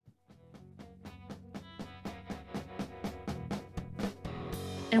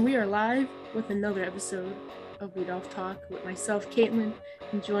And we are live with another episode of Lead Off Talk with myself, Caitlin,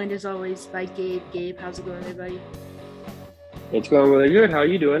 and joined as always by Gabe. Gabe, how's it going, everybody? It's going really good. How are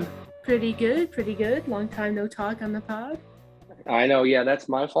you doing? Pretty good, pretty good. Long time no talk on the pod. I know, yeah, that's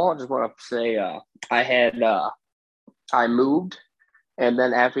my fault. Just want to say, I had I moved, and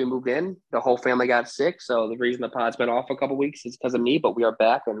then after we moved in, the whole family got sick. So the reason the pod's been off a couple weeks is because of me. But we are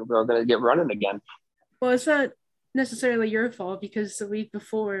back, and we're going to get running again. Well, it's not necessarily your fault because the week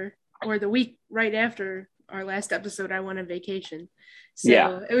before or the week right after our last episode, I went on vacation. Yeah,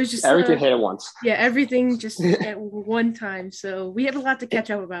 So it was just, everything hit at once. yeah, everything just at one time. So we have a lot to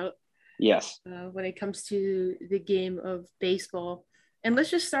catch up about Yes. when it comes to the game of baseball. And let's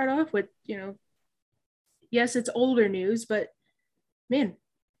just start off with, yes, it's older news, but man,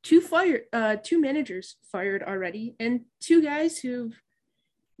 two managers fired already, and two guys who've,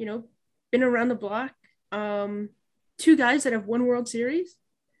 you know, been around the block. Two guys that have won World Series,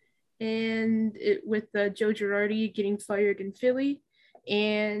 and with Joe Girardi getting fired in Philly,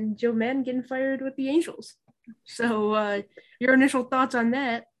 and Joe Maddon getting fired with the Angels. So, your initial thoughts on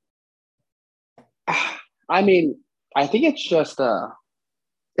that? I mean, I think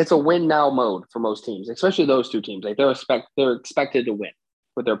it's a win now mode for most teams, especially those two teams. Like they're expected to win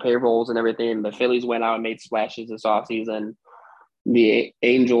with their payrolls and everything. The Phillies went out and made splashes this offseason. The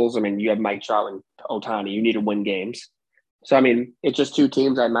Angels, I mean, you have Mike Trout and Ohtani. You need to win games. So I mean, it's just two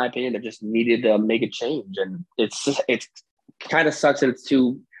teams, in my opinion, that just needed to make a change, and it's kind of sucks that it's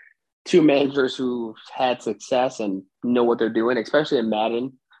two managers who had success and know what they're doing, especially in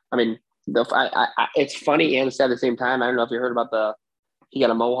Madden. I mean, it's funny and sad at the same time. I don't know if you heard about he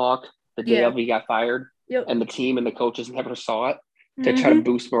got a mohawk the day Yeah. of he got fired, Yep. and the team and the coaches never saw it to try to Mm-hmm.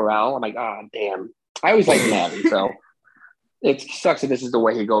 boost morale. I'm like, ah, damn. I always like Madden, so it sucks that this is the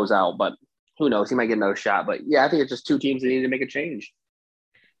way he goes out, but who knows? He might get another shot. But yeah, I think it's just two teams that need to make a change.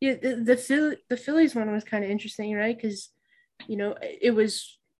 Yeah, the Phillies one was kind of interesting, right? Because it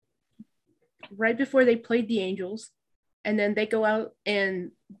was right before they played the Angels, and then they go out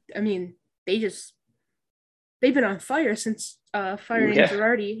and I mean they've been on fire since firing Yeah.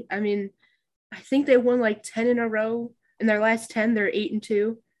 Girardi. I mean, I think they won like 10 in a row. In their last 10, they're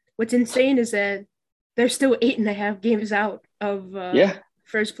 8-2. What's insane is that they're still 8.5 games out of Yeah.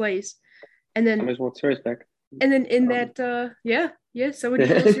 first place. And I'm then his World Series back. in that yeah, so would you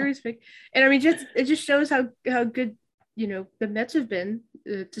World Series pick. And I mean, just it just shows how good the Mets have been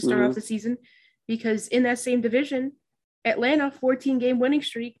to start off Mhm. the season, because in that same division, Atlanta 14-game winning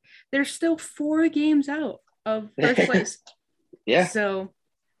streak, they're still 4 games out of first place. Yeah. So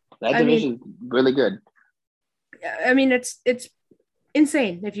That I mean, division's really good. it's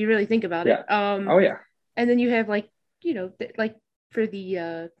insane if you really think about Yeah. it. Oh yeah. And then you have like like for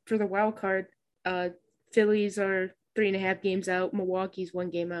the wild card, Phillies are 3.5 games out. Milwaukee's 1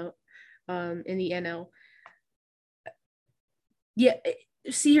 game out. In the NL. Yeah.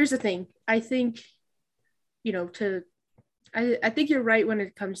 See, here's the thing. I think to I think you're right when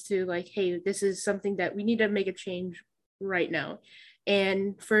it comes to like, hey, this is something that we need to make a change right now.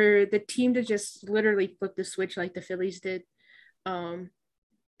 And for the team to just literally flip the switch like the Phillies did, um,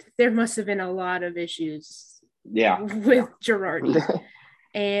 there must have been a lot of issues Yeah. with Girardi.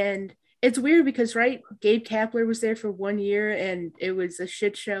 And it's weird because, right, Gabe Kapler was there for 1 year and it was a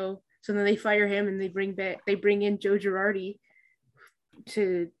shit show. So then they fire him and they bring in Joe Girardi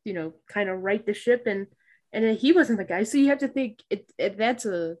to, kind of right the ship, and he wasn't the guy. So you have to think that's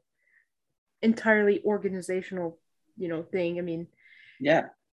a entirely organizational, thing. I mean, Yeah.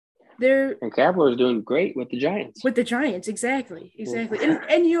 they're And Kapler is doing great with the Giants. with the Giants, exactly.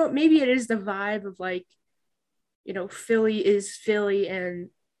 And maybe it is the vibe of like, Philly is Philly and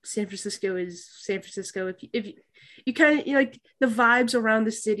San Francisco is San Francisco. If you kind of like the vibes around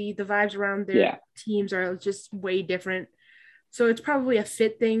the city, the vibes around their Yeah. teams are just way different. So it's probably a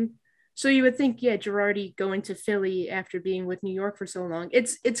fit thing. So you would think, yeah, Girardi going to Philly after being with New York for so long,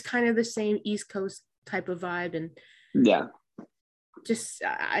 it's kind of the same East Coast type of vibe, and Yeah. just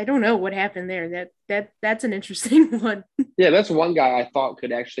I don't know what happened there. That's an interesting one. Yeah, that's one guy I thought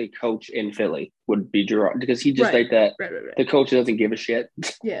could actually coach in Philly would be Gerard because he just Right, like that. right. The coach doesn't give a shit.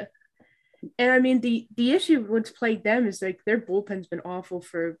 Yeah. And I mean the issue what's plagued them is like their bullpen's been awful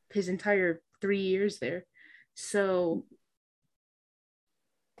for his entire 3 years there. So,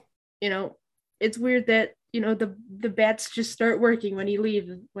 you know, it's weird that, the bats just start working when he leaves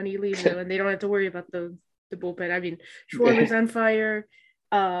them and they don't have to worry about the bullpen. I mean, Schwarber's on fire,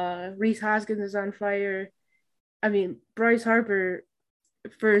 Reese Hoskins is on fire. I mean, Bryce Harper,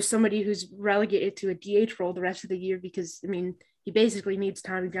 for somebody who's relegated to a DH role the rest of the year, because I mean he basically needs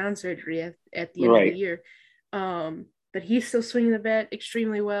Tommy John surgery at the end of the Right. year. but he's still swinging the bat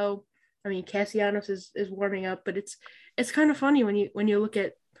extremely well. I mean, Castellanos is warming up, but it's kind of funny when you look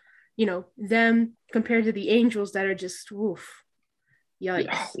at, them compared to the Angels that are just woof, Yeah,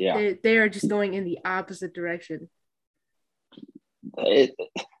 yikes. yeah. They are just going in the opposite direction. It,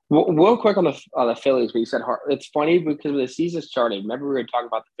 real quick on the Phillies, when you said it's funny because when the season started, remember we were talking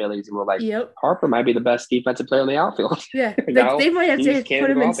about the Phillies and we're like, Yep. Harper might be the best defensive player in the outfield. Yeah, like Now they might have he to just can't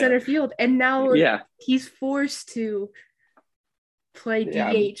put him go in out there. center field, and now Yeah, he's forced to play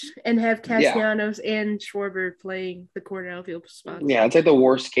yeah, DH and have yeah, Castellanos and Schwarber playing the corner outfield spots. yeah. It's like the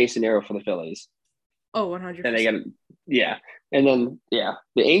worst case scenario for the Phillies. Oh, And they 100%. get, yeah, and then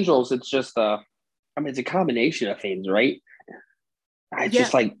the Angels. It's just it's a combination of things, right? It's Yeah,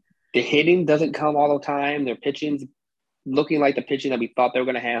 just like the hitting doesn't come all the time. Their pitching's looking like the pitching that we thought they were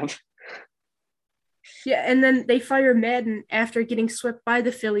going to have. yeah, and then they fire Madden after getting swept by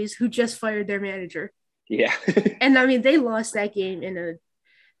the Phillies, who just fired their manager. Yeah, And I mean, they lost that game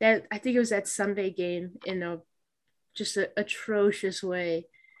that I think it was that Sunday game in a just a atrocious way.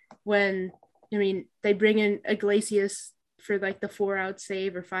 When I mean, they bring in Iglesias for like the 4-out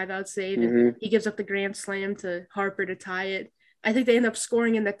save or 5-out save, and mm-hmm. he gives up the grand slam to Harper to tie it. I think they end up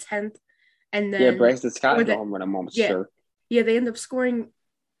scoring in the 10th, and Yeah. then Bryson Scott or hit a the home run. I'm almost yeah sure. yeah they end up scoring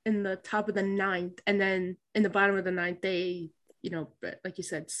in the top of the ninth, and then in the bottom of the ninth they like you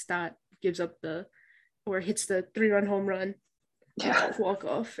said, Stott gives up hits the 3-run home run Yeah, walk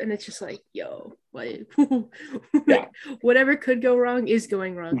off, and it's just like, yo, like yeah, whatever could go wrong is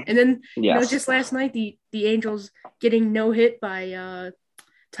going wrong. And then yes, just last night the Angels getting no hit by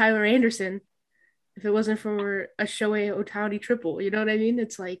Tyler Anderson. If it wasn't for a Shohei Ohtani triple, you know what I mean?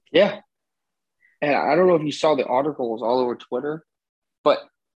 It's like, yeah. And I don't know if you saw the articles all over Twitter, but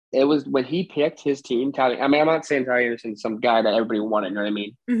it was when he picked his team. I mean, I'm not saying Tyler Anderson's some guy that everybody wanted, you know what I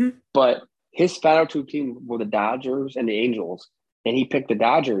mean? mm-hmm. But his final two teams were the Dodgers and the Angels, and he picked the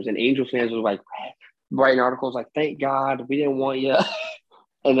Dodgers. And Angels fans was like writing articles like, "Thank God we didn't want you."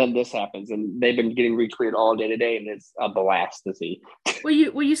 And then this happens, and they've been getting retweeted all day today, and it's a blast to see. Well,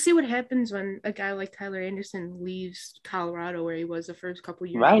 you see what happens when a guy like Tyler Anderson leaves Colorado, where he was the first couple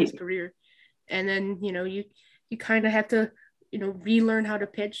years of his Right. career, and then you kind of have to relearn how to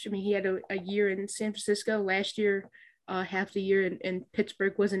pitch. I mean, he had a year in San Francisco last year, half the year in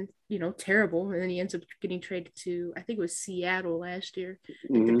Pittsburgh wasn't terrible, and then he ends up getting traded to, I think it was Seattle last year at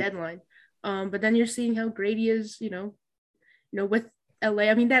the Mm-hmm. deadline. But then you're seeing how great he is, with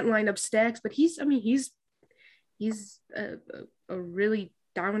LA. I mean, that lineup stacks, but he's a really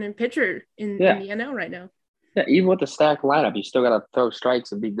dominant pitcher in Yeah. the NL right now. Yeah. Even with the stacked lineup, you still got to throw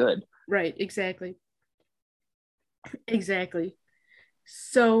strikes and be good. Right, exactly. Exactly.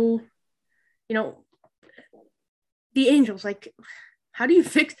 So, you know, the Angels, like, how do you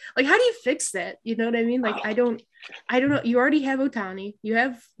fix that? You know what I mean? Like, I don't know. You already have Ohtani, you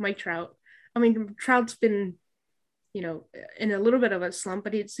have Mike Trout. I mean, Trout's been, in a little bit of a slump,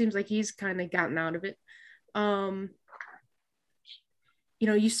 but it seems like he's kind of gotten out of it. Um,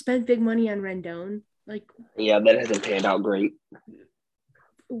 you spent big money on Rendon. Like, Yeah, that hasn't panned out great.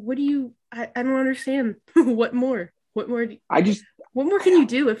 what do you? I don't understand. What more? What more? I just What more can you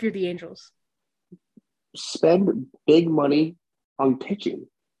do if you're the Angels? spend big money on pitching.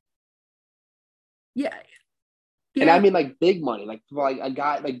 Yeah, And I yeah. mean like big money, like a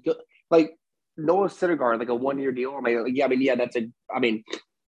guy like Noah Syndergaard, like a 1-year deal.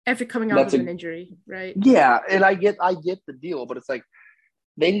 After coming off That's of a an injury, right? yeah, and I get the deal, but it's like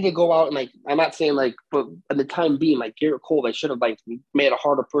they need to go out and like I'm not saying like, but at the time being like Garrett Cole, they should have like made a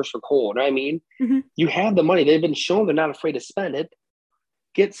harder push for Cole. You know what I mean? Mm-hmm. You have the money; they've been shown they're not afraid to spend it.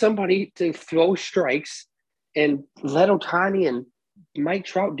 Get somebody to throw strikes and let Ohtani and Mike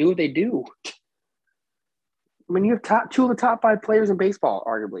Trout do what they do. I mean, you have two of the top 5 players in baseball,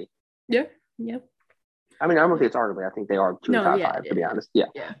 arguably. Yeah, yeah. I mean, I don't know if it's arguably. I think they are two of the top 5, to be honest. Yeah.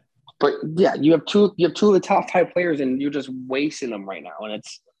 Yeah. But yeah, you have two of the top 5 players, and you're just wasting them right now, and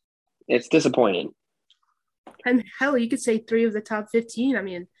it's disappointing. And hell, you could say 3 of the top 15. I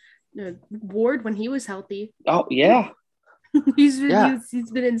mean, Ward when he was healthy. Oh yeah, he's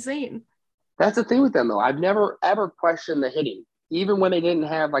been insane. That's the thing with them though. I've never ever questioned the hitting, even when they didn't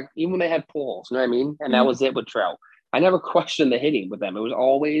have even when they had Pujols. You know what I mean? And that was it with Trout. I never questioned the hitting with them. It was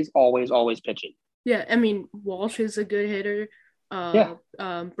always pitching. Yeah, I mean, Walsh is a good hitter. Yeah.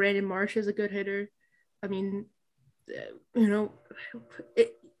 Brandon Marsh is a good hitter. I mean,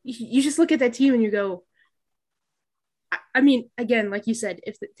 you just look at that team and you go, I mean, again, like you said,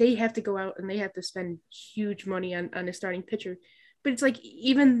 if they have to go out and they have to spend huge money on a starting pitcher, but it's like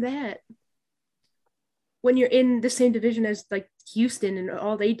even that, when you're in the same division as like Houston and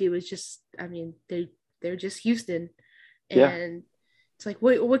all they do is just, I mean, they're just Houston. Yeah. and it's like,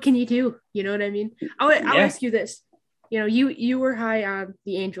 what can you do? You know what I mean? I'll Yeah. ask you this. You were high on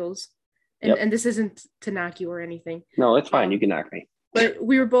the Angels, and Yep. and this isn't to knock you or anything. No, it's fine. You can knock me. But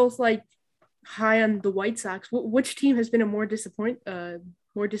we were both like high on the White Sox. Which team has been more disappointing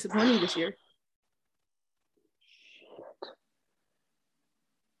this year?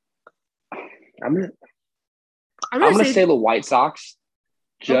 I'm gonna I'm I'm gonna gonna say say the White Sox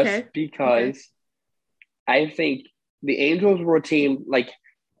just okay, okay. because I think the Angels were a team like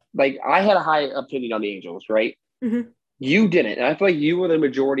I had a high opinion on the Angels, right? Mm-hmm. You didn't, and I feel like you were the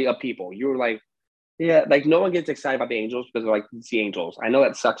majority of people. You were like, yeah, like no one gets excited about the Angels because they're like it's the Angels. I know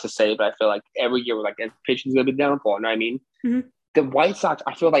that sucks to say, but I feel like every year we're like pitching's gonna be downfall. You know what I mean? Mm-hmm. The White Sox,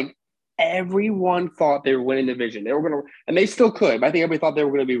 I feel like everyone thought they were winning the division. They were gonna, and they still could. But I think everybody thought they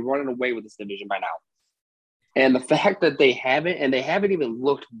were gonna be running away with this division by now. And the fact that they haven't, and they haven't even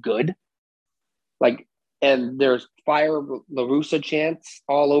looked good, like, and there's fire La Russa chants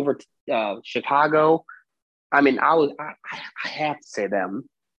all over Chicago. I mean, I have to say them.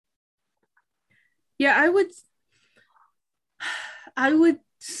 Yeah, I would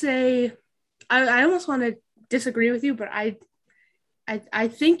say I almost want to disagree with you, but I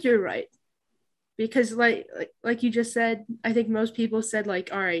think you're right because like you just said, I think most people said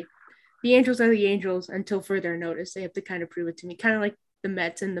like, all right, the Angels are the Angels until further notice. They have to kind of prove it to me, kind of like the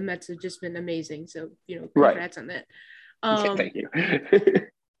Mets, and the Mets have just been amazing. So Right. congrats on that. Thank you.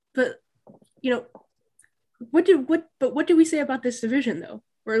 But you know, what do we say about this division though?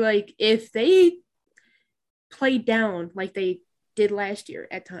 Where like if they play down like they did last year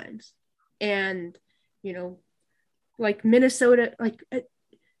at times, and you know, like Minnesota, like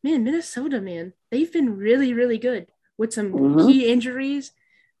Minnesota, man, they've been really, really good with some Mm-hmm. key injuries.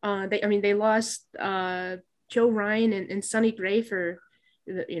 They lost Joe Ryan and Sonny Gray for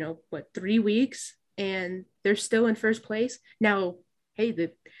 3 weeks, and they're still in first place now. Hey,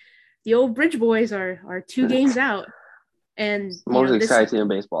 the old Bridge Boys are 2 games out, and Most exciting in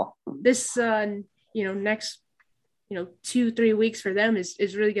baseball. this next 2-3 weeks for them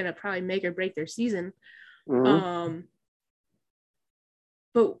is really going to probably make or break their season. Mm-hmm.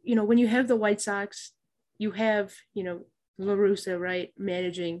 But when you have the White Sox, you have La Russa, right,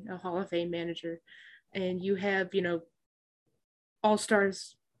 managing a Hall of Fame manager, and you have all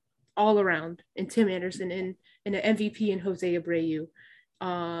stars all around, and Tim Anderson and an MVP and Jose Abreu,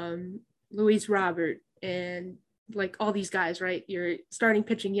 Luis Robert, and like all these guys, right? You're starting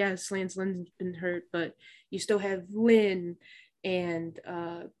pitching. Yes, Lance Lynn's been hurt, but you still have Lynn and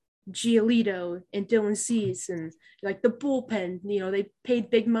Giolito and Dylan Cease, and like the bullpen. They paid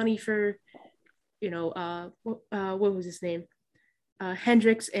big money for what was his name?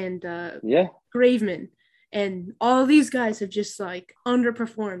 Hendricks and Yeah. Graveman, and all these guys have just like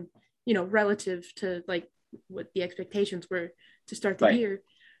underperformed, relative to like what the expectations were to start the Right. year.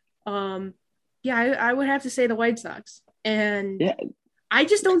 Yeah, I would have to say the White Sox, and Yeah. I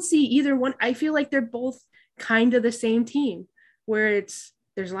just don't see either one. I feel like they're both kind of the same team, where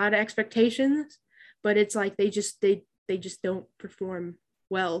there's a lot of expectations, but it's like they just don't perform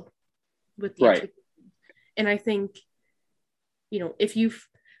well with the Right. expectations. And I think if you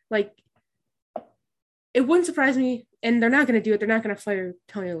like, it wouldn't surprise me, and they're not going to do it. They're not going to fire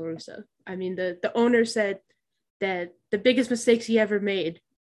Tony La Russa. I mean, the owner said that the biggest mistakes he ever made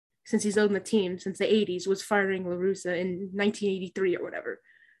since he's owned the team since the 80s was firing La Russa in 1983 or whatever,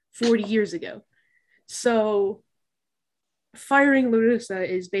 40 years ago. So firing La Russa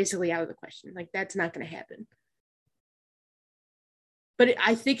is basically out of the question. Like, that's not going to happen. But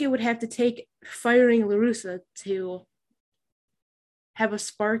I think it would have to take firing La Russa to have a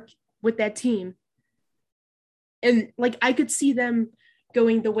spark with that team. And like, I could see them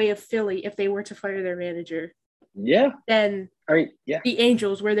going the way of Philly if they were to fire their manager. Yeah. Then I mean, yeah. The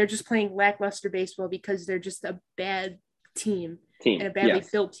Angels, where they're just playing lackluster baseball because they're just a bad team and a badly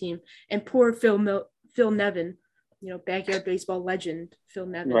built team. And poor Phil Nevin, backyard baseball legend Phil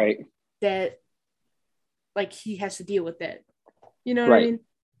Nevin, right? That like he has to deal with that. You know what I mean?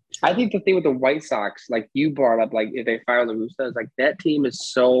 So, I think the thing with the White Sox, like you brought up, like if they fire La Russa, is like that team is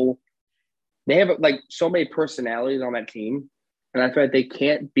so they have like so many personalities on that team, and I feel like they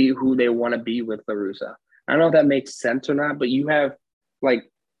can't be who they want to be with La Russa. I don't know if that makes sense or not, but you have like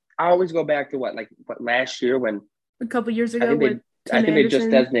I always go back to what last year when a couple years ago I think they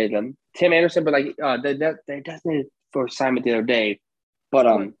just designated him Tim Anderson, but like they designated for assignment the other day. But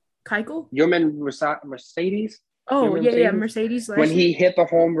Keuchel? Yerman Mercedes. Oh yeah, Mercedes. When he hit the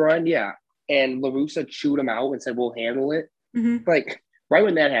home run, yeah, and La Russa chewed him out and said, "We'll handle it." Mm-hmm. Like right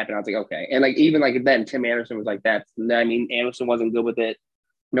when that happened, I was like, okay. And like even like then, Tim Anderson was like, "That's." I mean, Anderson wasn't good with it.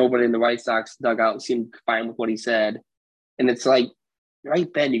 Nobody in the White Sox dugout seemed fine with what he said. And it's like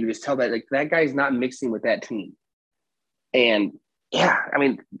right then you can just tell that like that guy's not mixing with that team. And yeah, I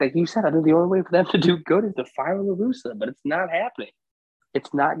mean, like you said, I think the only way for them to do good is to fire La Russa, but it's not happening.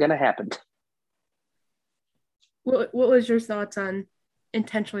 It's not going to happen. What was your thoughts on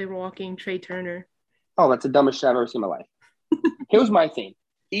intentionally walking Trey Turner? Oh, that's the dumbest shit I've ever seen in my life. Here's my thing.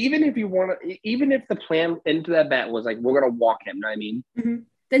 Even if the plan into that bet was like, we're going to walk him, you know what I mean? Mm-hmm.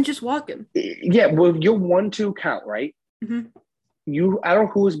 Then just walk him. Yeah, well, you're 1-2 count, right? Mm-hmm. I don't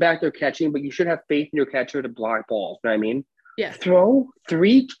know who's back there catching, but you should have faith in your catcher to block balls, you know what I mean? Yeah. Throw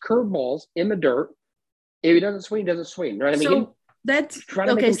 3 curveballs in the dirt. If he doesn't swing, he doesn't swing. You know what I mean? So that's try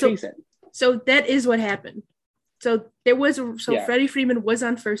to make him chase it. So that is what happened. So Freddie Freeman was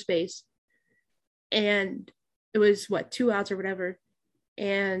on first base, and it was 2 outs or whatever,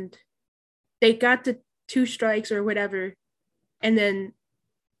 and they got to 2 strikes or whatever, and then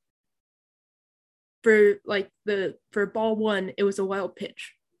for ball 1, it was a wild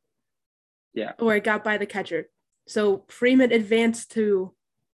pitch. Yeah. Or it got by the catcher. So Freeman advanced to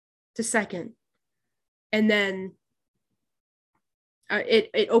second, and then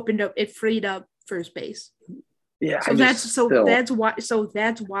it freed up first base. Yeah. That's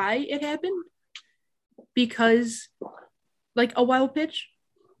why it happened, because like a wild pitch.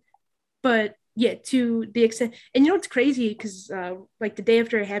 But yeah, to the extent, and you know what's crazy, because like the day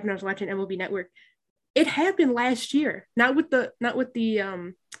after it happened, I was watching MLB Network. It happened last year, not with the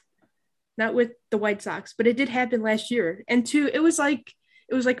White Sox, but it did happen last year. And it was like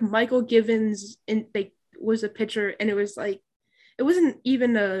Michael Givens, and was a pitcher, and it was like it wasn't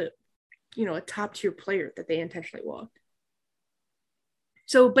even a top tier player that they intentionally walked.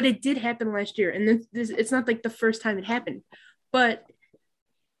 So, but it did happen last year, and it's not like the first time it happened, but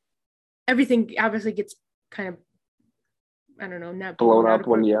everything obviously gets kind of, I don't know, not blown up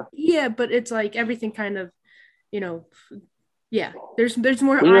one year. Yeah, but it's like everything kind of, yeah. There's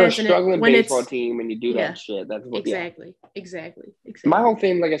more when you're eyes a struggling in it when baseball team and you do that shit. That's what. Exactly. My whole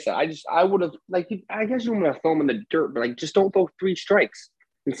thing, like I said, I would have I guess you want to throw him in the dirt, but like just don't throw 3 strikes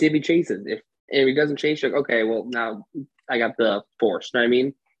and see if he chases. If he doesn't chase, you're like, okay, well now I got the force. You know what I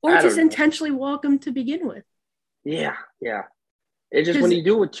mean? Or just intentionally walk him to begin with. Yeah. It's just when you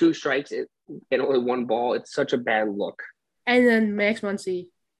do it with 2 strikes and only 1 ball, it's such a bad look. And then Max Muncy.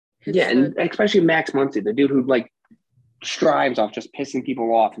 And especially Max Muncy, the dude who like strives off just pissing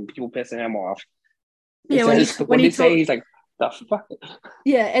people off and people pissing him off. Yeah, when he say he's like, the fuck.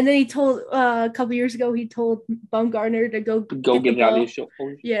 Yeah, and then he told a couple years ago he told Bumgarner to go get it out of the ocean.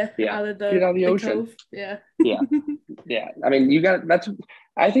 Out of the ocean. Cove. Yeah. I mean, you got that's.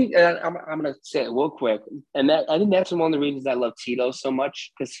 I think I'm gonna say it real quick, and I think that's one of the reasons I love Tito so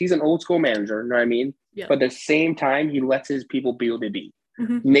much, because he's an old school manager. You know what I mean? Yeah. But at the same time, he lets his people be what they be.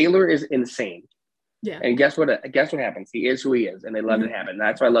 Mm-hmm. Naylor is insane. Yeah. And guess what happens? He is who he is, and they let it happen.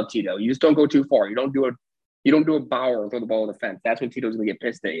 That's why I love Tito. You just don't go too far. You don't do a Bauer or throw the ball on the fence. That's when Tito's gonna get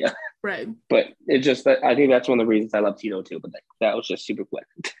pissed at you. Right. But it's just that I think that's one of the reasons I love Tito too. But that was just super quick.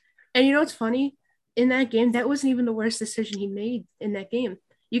 And you know what's funny? In that game, that wasn't even the worst decision he made in that game.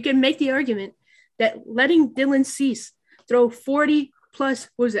 You can make the argument that letting Dylan Cease throw 40 plus,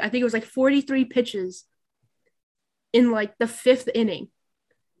 what was it? I think it was like 43 pitches in like the 5th inning.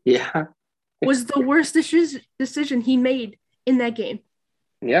 Yeah. Was the worst decision he made in that game.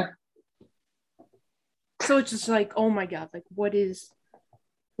 Yeah. So it's just like, oh my God, what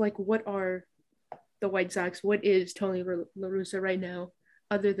are the White Sox? What is Tony La Russa right now,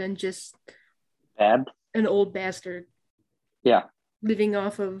 other than just bad, an old bastard? Yeah. Living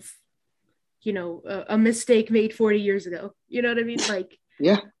off of, a mistake made 40 years ago. You know what I mean?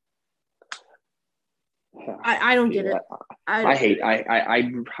 Yeah. I don't get it.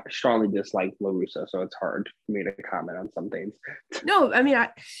 I strongly dislike La Russa, so it's hard for me to comment on some things. No, I mean,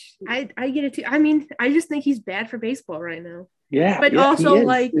 I get it too. I mean, I just think he's bad for baseball right now. Yeah. But also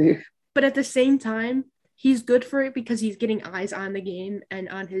but at the same time, he's good for it because he's getting eyes on the game and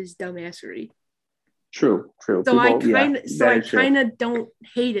on his dumbassery. True. So I kind of don't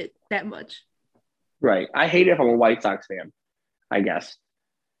hate it that much. Right. I hate it if I'm a White Sox fan, I guess.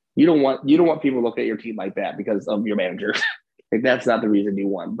 You don't want people to look at your team like that because of your manager. That's not the reason you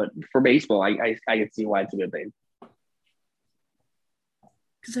won. But for baseball, I can see why it's a good thing.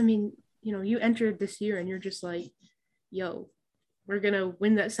 Because I mean, you entered this year and you're just like, yo, we're gonna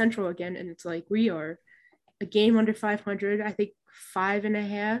win that Central again, and it's like we are a game under 500. I think 5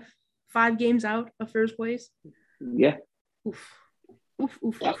 games out of first place. Yeah. Oof.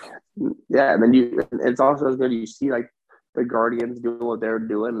 Yeah, and then it's also as good. You see like the Guardians doing what they're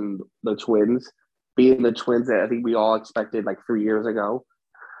doing, and the Twins being the Twins that I think we all expected like 3 years ago.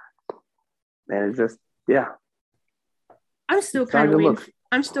 And it's just, yeah. I'm still It's not a kind of good waiting. look.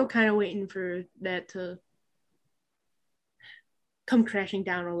 I'm still kind of waiting for that to come crashing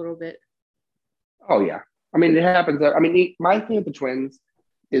down a little bit. Oh yeah. I mean, it happens. I mean, my thing with the Twins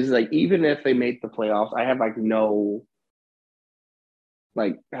is like even if they make the playoffs, I have like no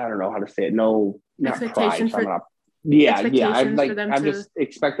like I don't know how to say it. No, not pride. Expectations So I'm for not. Yeah, yeah. expectations for them I to just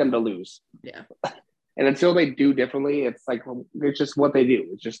expect them to lose, yeah. and until they do differently, it's like it's just what they do.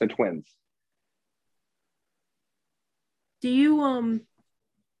 It's just the Twins. Do you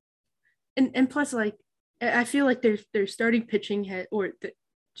and plus like I feel like their starting pitching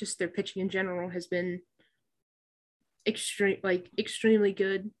just their pitching in general has been extremely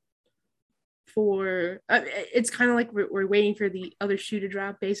good for it's kind of like we're waiting for the other shoe to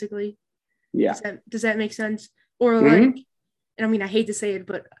drop basically. Yeah. Does that make sense? Or like, Mm-hmm. and I mean I hate to say it,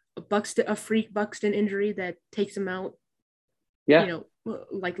 but a freak Buxton injury that takes him out, you Yeah. know,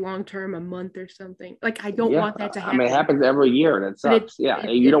 like long term, a month or something. Like I don't Yeah. want that to I mean, it happen, happens every year, and it but sucks. Yeah,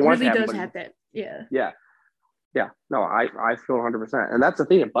 you it don't want it to really happen, does but have that. Yeah. yeah, yeah. No, I feel 100%, and that's the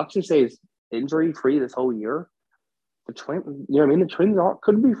thing. If Buxton stays injury free this whole year, the Twins, you know what I mean? The Twins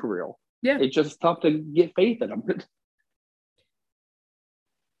could be for real. Yeah. It's just tough to get faith in them.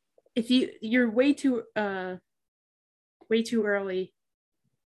 If you're way too early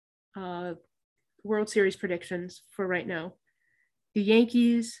uh World Series predictions for right now. The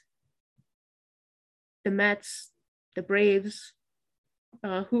Yankees, the Mets, the Braves.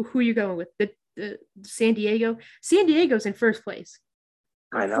 Who are you going with? The San Diego. San Diego's in first place.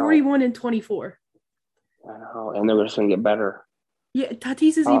 I know, 41-24. I know, and they're just gonna get better. Yeah,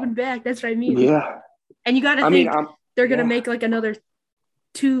 Tatis is Uh, even back. That's what I mean. yeah, And you got to I mean, think they're gonna yeah, make like another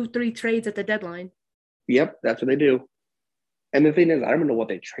 2-3 trades at the deadline. yep, that's what they do. And the thing is, I don't even know what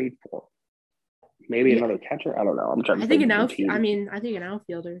they trade for. Maybe Yeah, another catcher. I don't know. I'm trying to think of the team. I think an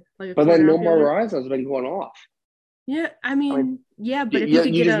outfielder, like a But corner then Nomar outfielder. Rise has been going off. Yeah, I I mean, mean, yeah, but if you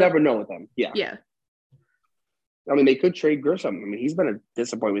could you get just never know with them. Yeah. yeah, I mean, they could trade Grissom. I mean, he's been a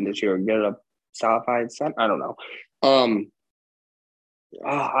disappointment this year. Get a solidified set. I don't know.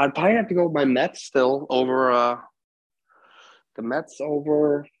 I'd probably have to go with my Mets still over the Mets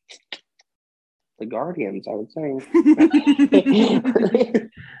over the Guardians. I would say.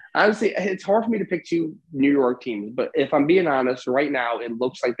 Honestly, it's hard for me to pick two New York teams, but if I'm being honest, right now it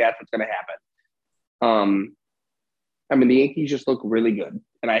looks like that's what's going to happen. I mean, the Yankees just look really good,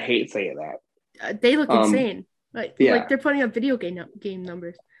 and I hate saying that. they look Um, insane. Like yeah, they're putting up video game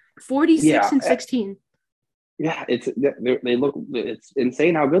numbers. 46 yeah, and 16. yeah. They look. It's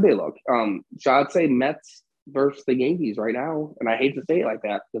insane how good they look. So I'd say Mets versus the Yankees right now, and I hate to say it like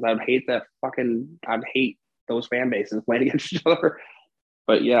that because I'd hate those fan bases playing against each other.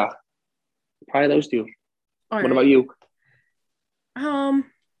 But yeah, probably those two. All What about right. you? Um,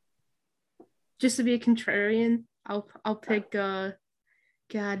 just to be a contrarian, I'll pick God,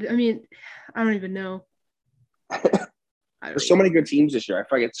 I mean, I don't even know. I don't There's so even many good teams this year. I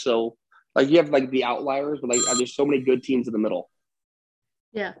feel like it's so like you have like the outliers, but like there's so many good teams in the middle.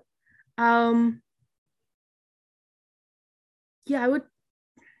 yeah. Um yeah,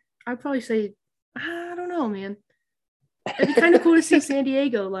 I'd probably say I don't know, man. It'd be kind of cool to see San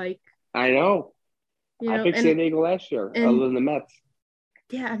Diego, like, I know. you I know, picked San Diego last year, other and than the Mets.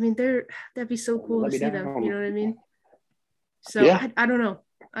 yeah, I mean that'd be so cool to Let me see them, you down. know what I mean? So Yeah. I don't know.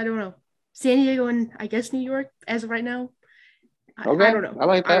 I don't know. San Diego and I guess New York as of right now. I Okay. don't know. I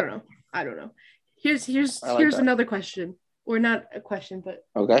like I don't that. know. I don't know. I like Here's that. another question. Or not a question, but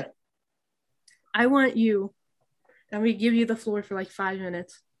Okay. I want you, I'm gonna give you the floor for like 5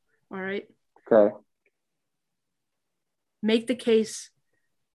 minutes. All right. Okay. Make the case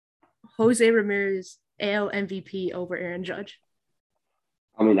Jose Ramirez AL MVP over Aaron Judge.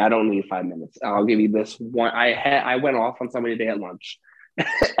 I mean, I don't need 5 minutes. I'll give you this one. I went off on somebody today at lunch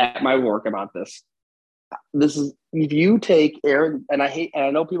at my work about this. This is if you take Aaron, and I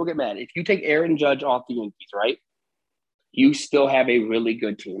know people get mad. If you take Aaron Judge off the Yankees, right? You still have a really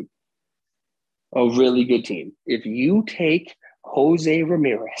good team. A really good team. If you take Jose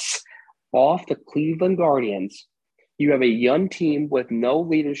Ramirez off the Cleveland Guardians, you have a young team with no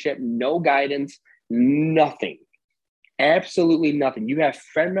leadership, no guidance, nothing. Absolutely nothing. You have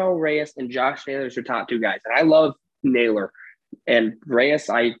Fenwell Reyes and Josh Naylor as your top two guys. And I love Naylor. And Reyes,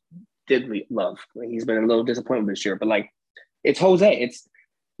 I did love. He's been a little disappointed this year, but like it's Jose. It's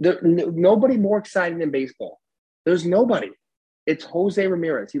nobody more exciting than baseball. There's nobody. It's Jose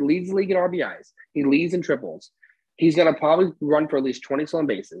Ramirez. He leads the league in RBIs. He leads in triples. He's going to probably run for at least 20 stolen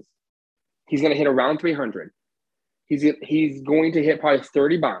bases. He's going to hit around 300. He's going to hit probably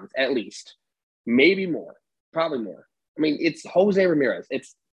 30 bombs at least, maybe more, probably more. I mean, it's Jose Ramirez.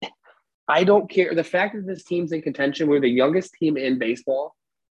 I don't care. The fact that this team's in contention, we're the youngest team in baseball,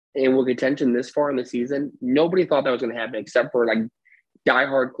 and we're contention this far in the season. Nobody thought that was going to happen except for like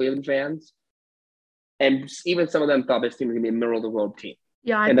diehard Cleveland fans, and even some of them thought this team was going to be a middle of the road team.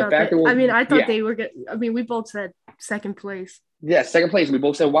 Yeah, I And the thought fact that. that I mean, I thought yeah, they were good. I mean, we both said second place. yeah, second place. We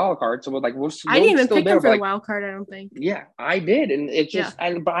both said wild card, so we're like, we're I didn't even still pick there. them for But the like, wild card. I don't think. yeah, I did, and it's just,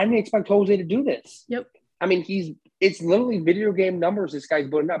 but I didn't expect Jose to do this. Yep. I mean, it's literally video game numbers this guy's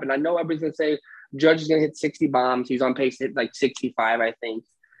putting up, and I know everybody's gonna say Judge is gonna hit 60 bombs. He's on pace to hit like 65, I think,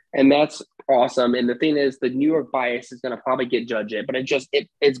 and that's awesome. And the thing is, the New York bias is gonna probably get Judge it, but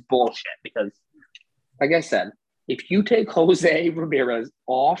it's bullshit because, like I said, if you take Jose Ramirez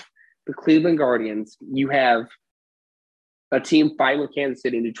off the Cleveland Guardians, you have a team fighting with Kansas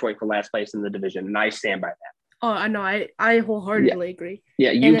City and Detroit for last place in the division, and I stand by that. Oh, I know. I wholeheartedly agree.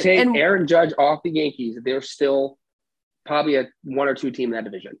 Yeah, you take Aaron Judge off the Yankees, they're still probably a 1 or 2 team in that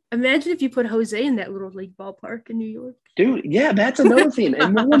division. Imagine if you put Jose in that little league ballpark in New York. Dude, yeah, that's another thing,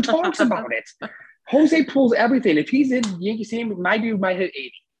 and no one talks about it. Jose pulls everything. If he's in Yankee Stadium, my dude might hit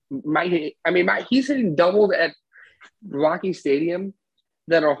 80. He's hitting doubles at Rocky Stadium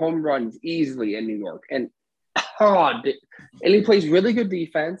that are home runs easily in New York, and he plays really good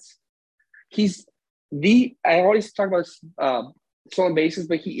defense. I always talk about stolen bases,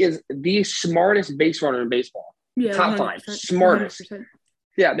 but he is the smartest base runner in baseball. Yeah, top 5, smartest. 100%.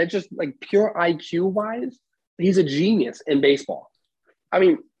 Yeah, that's just like pure IQ wise. He's a genius in baseball. I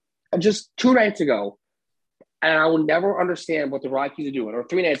mean, just 2 nights ago, and I will never understand what the Rockies are doing. Or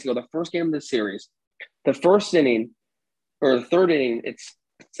 3 nights ago, the first game of the series, the first inning or the third inning, it's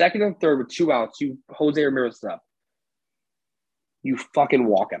second and third with 2 outs. Jose Ramirez is up. You fucking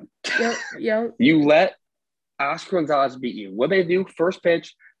walk him. Yep. You let Oscar Gonzalez beat you. What they do, first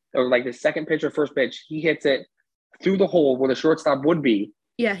pitch, or like the second pitch or first pitch, he hits it through the hole where the shortstop would be.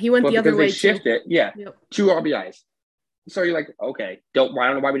 Yeah, he went the other way. They shift it. Yeah. Yep. 2 RBIs. So you're like, okay, I don't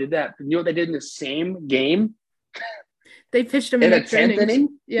know why we did that. But you know what they did in the same game? They pitched him in the 10th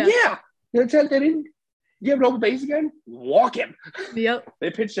inning? Yeah. In the 10th inning? You have an open base again? Walk him. Yep. They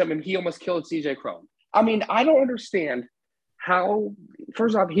pitched him and he almost killed CJ Cron. I mean, I don't understand how,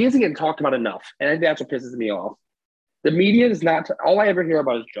 first off, he isn't getting talked about enough. And I think that's what pisses me off. The media is not, all I ever hear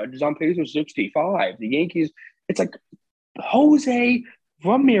about is Judges on pace for 65. The Yankees, it's like Jose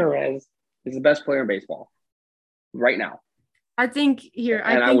Ramirez is the best player in baseball right now. I think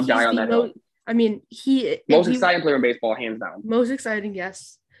I will die on that hill. I mean, most exciting player in baseball, hands down. Most exciting,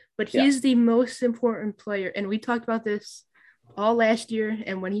 yes. But he's the most important player. And we talked about this all last year.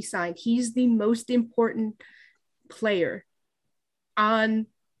 And when he signed, he's the most important player on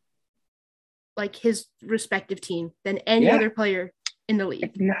like his respective team than any other player in the league.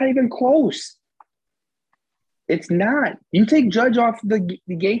 It's not even close. It's not. You take Judge off the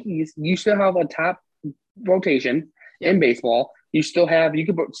Yankees, you still have a top rotation in baseball. You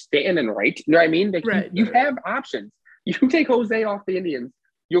could put Stanton and right. You know what I mean? You have options. You take Jose off the Indians,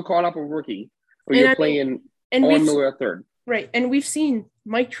 you're calling up a rookie, or you're playing on the third. Right. And we've seen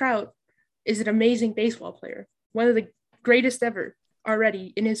Mike Trout is an amazing baseball player, one of the greatest ever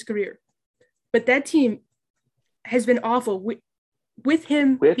already in his career. But that team has been awful with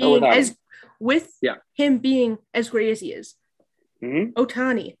him being as great as he is. Mm-hmm.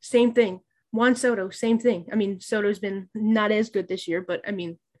 Ohtani, same thing. Juan Soto, same thing. I mean, Soto's been not as good this year, but I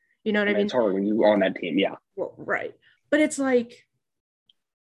mean, you know what I mean? It's hard when you're on that team, yeah. Well, right. But it's like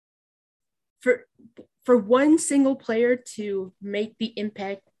for one single player to make the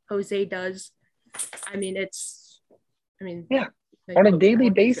impact Jose does, I mean, yeah. Like, on a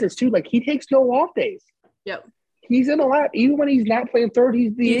daily basis too. Like he takes no off days. Yep. He's in a lot. Even when he's not playing third,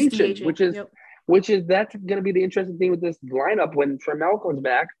 he's the agent, which is that's going to be the interesting thing with this lineup when Trammell comes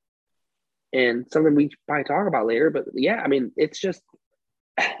back, and something we probably talk about later. But yeah, I mean, it's just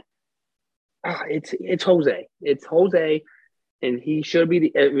it's Jose. It's Jose, and he should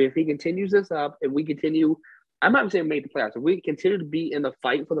be if he continues this up, if we continue. I'm not saying make the playoffs. If we continue to be in the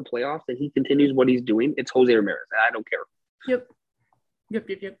fight for the playoffs and he continues what he's doing, it's Jose Ramirez. I don't care. Yep.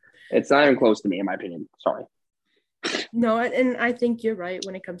 It's not even close to me, in my opinion. Sorry. No, and I think you're right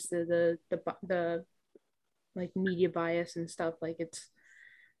when it comes to the like media bias and stuff. Like it's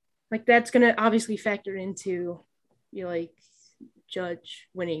like that's gonna obviously factor into like Judge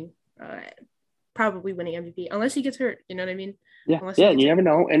winning, probably winning MVP unless he gets hurt. You know what I mean? Yeah, you never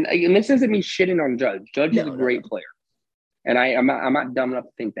know. And this doesn't mean shitting on Judge. Judge is a great player, and I'm not dumb enough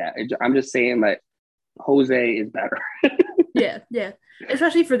to think that. I'm just saying that Jose is better. Yeah.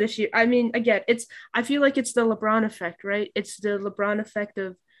 Especially for this year. I mean, again, I feel like it's the LeBron effect, right? It's the LeBron effect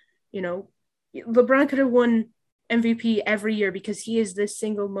of, LeBron could have won MVP every year because he is the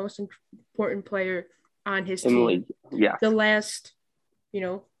single most important player on his in the team. league. Yeah. The last,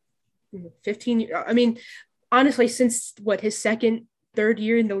 15 years. I mean, honestly, since his second, third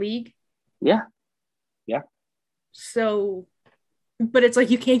year in the league. Yeah. So, but it's like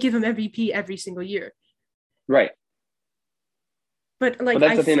you can't give him MVP every single year. Right. But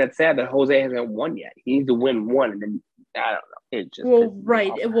that's the thing that's sad that Jose hasn't won yet. He needs to win one, and then I don't know. It just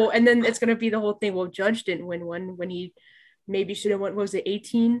right. And then it's gonna be the whole thing. Well, Judge didn't win one when he maybe should have won. What was it,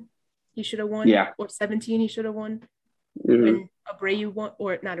 18? He should have won. Yeah. Or 17? He should have won. Mm-hmm. When Abreu won,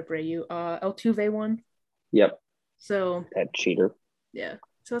 or not Abreu, Altuve won. Yep. So that cheater. Yeah.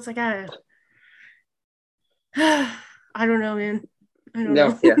 So it's like I don't know, man. I don't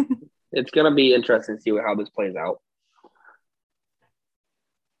know. Yeah. It's gonna be interesting to see how this plays out.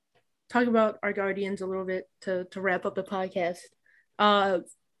 Talk about our Guardians a little bit to wrap up the podcast.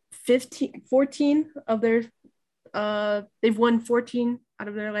 14 of their they've won 14 out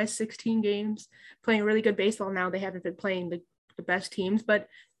of their last 16 games, playing really good baseball now. They haven't been playing the best teams, but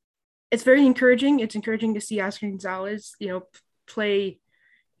it's very encouraging. It's encouraging to see Oscar Gonzalez, play,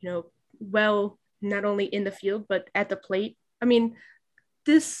 well, not only in the field, but at the plate. I mean,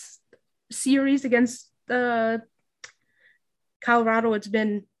 this series against Colorado, it's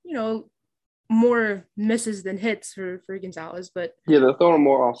been, more misses than hits for Gonzalez, but yeah, they're throwing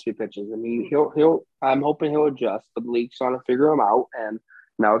more off-speed pitches. I mean, he'll. I'm hoping he'll adjust. The league's trying to figure him out, and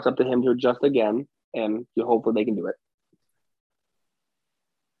now it's up to him to adjust again, and hopefully they can do it.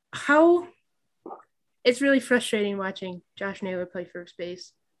 It's really frustrating watching Josh Naylor play first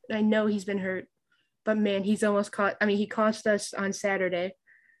base. I know he's been hurt, but man, he's almost caught. I mean, he cost us on Saturday,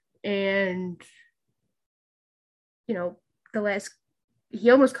 and he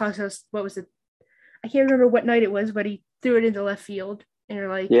almost cost us. What was it? I can't remember what night it was, but he threw it into left field, and you're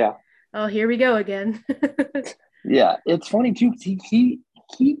like, yeah, oh, here we go again. Yeah, it's funny too. He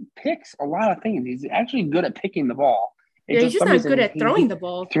picks a lot of things. He's actually good at picking the ball. He's just not good at throwing the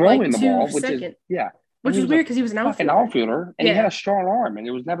ball. Which is weird because he was an outfielder, and he had a strong arm, and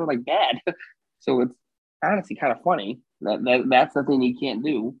it was never like bad. So it's honestly kind of funny that's the thing he can't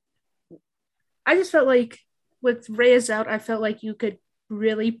do. I just felt like with Reyes out, I felt like you could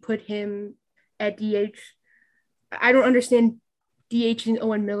really put him at DH. I don't understand DHing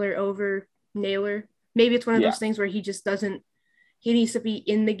Owen Miller over Naylor. Maybe it's one of those things where he just doesn't. He needs to be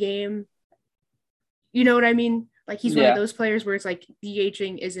in the game. You know what I mean? Like he's one of those players where it's like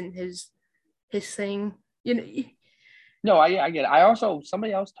DHing isn't his thing. No, I get it.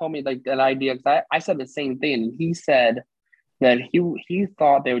 Somebody else told me like that idea because I said the same thing. And he said that he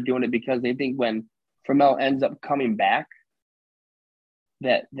thought they were doing it because they think when Framel ends up coming back,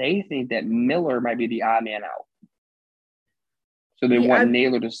 that they think that Miller might be the odd man out. So they want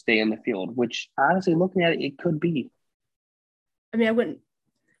Naylor to stay in the field, which honestly, looking at it, it could be. I mean, I wouldn't.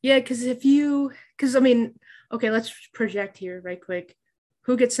 Yeah, because okay, let's project here right quick.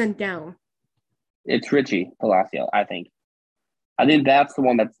 Who gets sent down? It's Richie Palacio, I think. I think that's the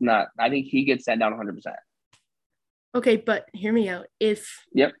one that's not. I think he gets sent down 100%. Okay, but hear me out. If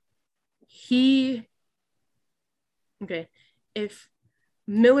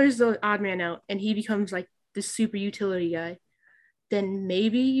Miller's the odd man out and he becomes like the super utility guy, then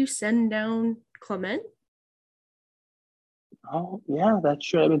maybe you send down Clement. Oh yeah, that's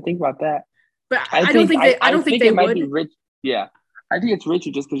true. I didn't think about that. But I don't think they might would. Be Rich. Yeah, I think it's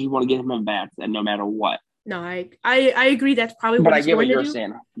Richie just because you want to get him in bats, and no matter what. No, I agree. That's probably what. But I get what you're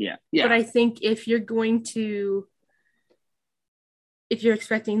saying. Yeah. But I think if you're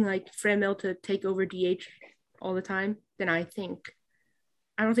expecting like Framil to take over DH all the time, then I don't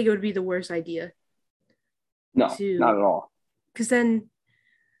think it would be the worst idea. No, not at all. Because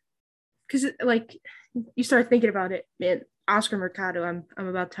like you start thinking about it, man. Oscar Mercado, I'm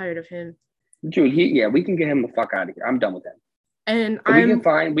about tired of him. Dude, we can get him the fuck out of here. I'm done with him. And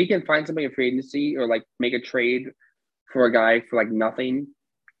we can find somebody in free agency or like make a trade for a guy for like nothing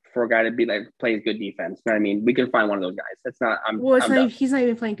for a guy to be like plays good defense. You know what I mean? We can find one of those guys. That's not. He's not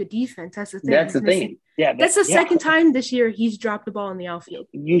even playing good defense. That's the thing. That's the thing. Yeah, that's the second time this year he's dropped the ball in the outfield.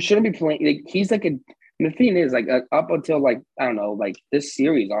 You shouldn't be playing. Like, he's like the thing is like up until like I don't know like this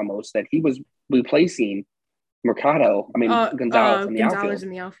series almost that he was replacing Mercado. I mean Gonzalez in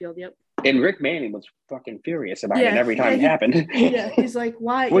the outfield. Yep. And Rick Manning was fucking furious about it every time it happened. Yeah, he's like,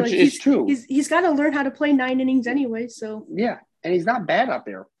 why? Which is true. He's got to learn how to play 9 innings anyway. So yeah, and he's not bad out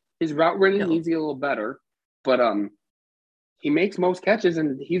there. His route running needs to get a little better, but he makes most catches,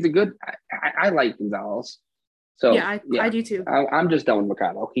 and he's a good. I like Gonzalez. So I do too. I'm just done with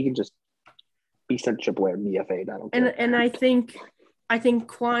Mercado. He can just be sent AAA or BFA. I don't care. And I think I think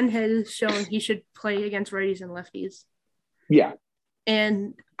Quan has shown he should play against righties and lefties. Yeah.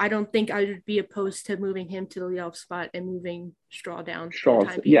 And I don't think I would be opposed to moving him to the leadoff spot and moving Straw down. Straw.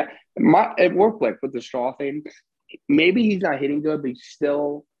 Yeah. It worked like with the Straw thing. Maybe he's not hitting good, but he's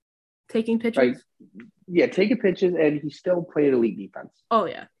still taking pitches. Taking pitches, and he still played elite defense. Oh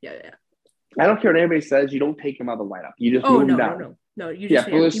yeah. I don't care what anybody says. You don't take him out of the lineup. You just move him down. No. You just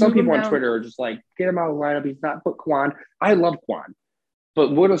there's some people on Twitter are just like, get him out of the lineup. He's not. Put Quan. I love Quan,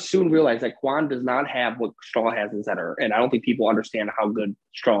 but we'll soon realize that Quan does not have what Straw has in center, and I don't think people understand how good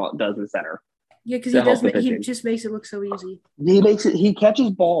Straw does in center. Yeah, because he just makes it look so easy. He catches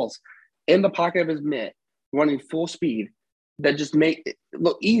balls in the pocket of his mitt, running full speed. That just make it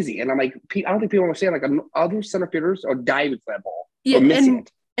look easy, and I'm like, I don't think people understand. Like other center fielders are diving for that ball, or missing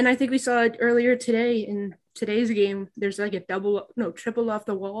it. And I think we saw it earlier today in today's game. There's like a triple off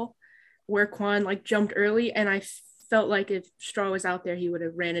the wall where Quan like jumped early. And I felt like if Straw was out there, he would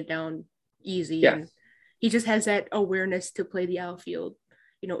have ran it down easy. Yeah. And he just has that awareness to play the outfield,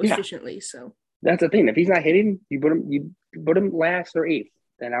 efficiently. So that's the thing. If he's not hitting, you put him last or eighth,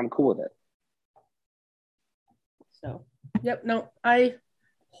 then I'm cool with it. So, yep. No, I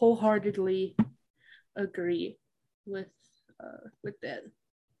wholeheartedly agree with that.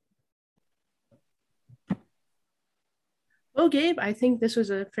 Well, Gabe, I think this was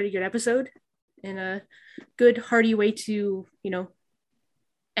a pretty good episode and a good hearty way to,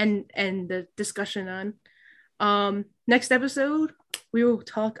 end the discussion on. Next episode, we will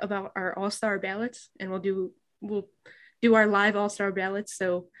talk about our All-Star ballots, and we'll do our live All-Star ballots,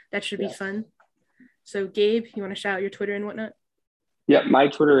 so that should be fun. So, Gabe, you want to shout out your Twitter and whatnot? Yep, my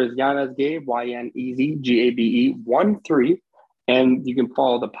Twitter is YanezGabe, YNEZGABE13. And you can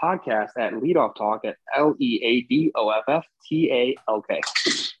follow the podcast at Leadoff Talk at LEADOFFTALK.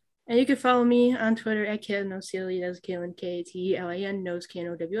 And you can follow me on Twitter at KalenNosCLE. That's Kalen KTELAN knows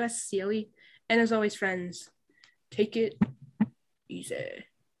KNOWSCLE. And as always, friends, take it easy.